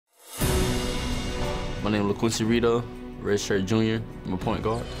My name is LaQuincy Rideau, redshirt junior. I'm a point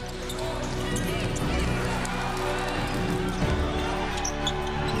guard.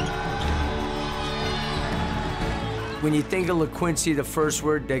 When you think of LaQuincy, the first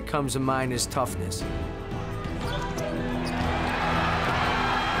word that comes to mind is toughness.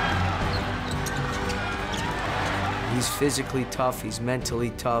 He's physically tough, he's mentally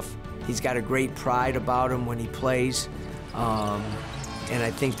tough. He's got a great pride about him when he plays. And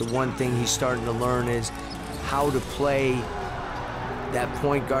I think the one thing he's starting to learn is how to play that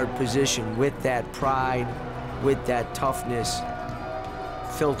point guard position with that pride, with that toughness,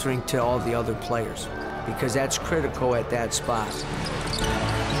 filtering to all the other players, because that's critical at that spot.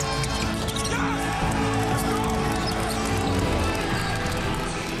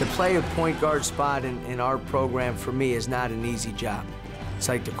 To play a point guard spot in our program, for me, is not an easy job. It's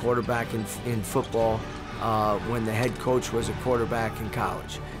like the quarterback in football when the head coach was a quarterback in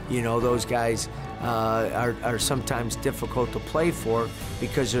college. You know, those guys are sometimes difficult to play for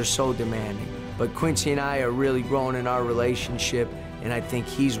because they're so demanding. But Quincy and I are really growing in our relationship, and I think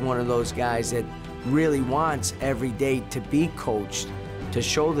he's one of those guys that really wants every day to be coached, to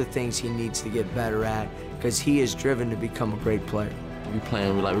show the things he needs to get better at, because he is driven to become a great player.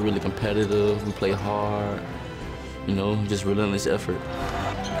 We're really competitive, we play hard, you know, just relentless effort.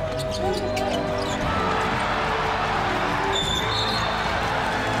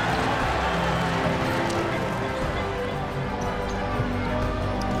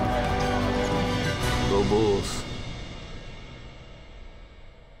 Go Bulls.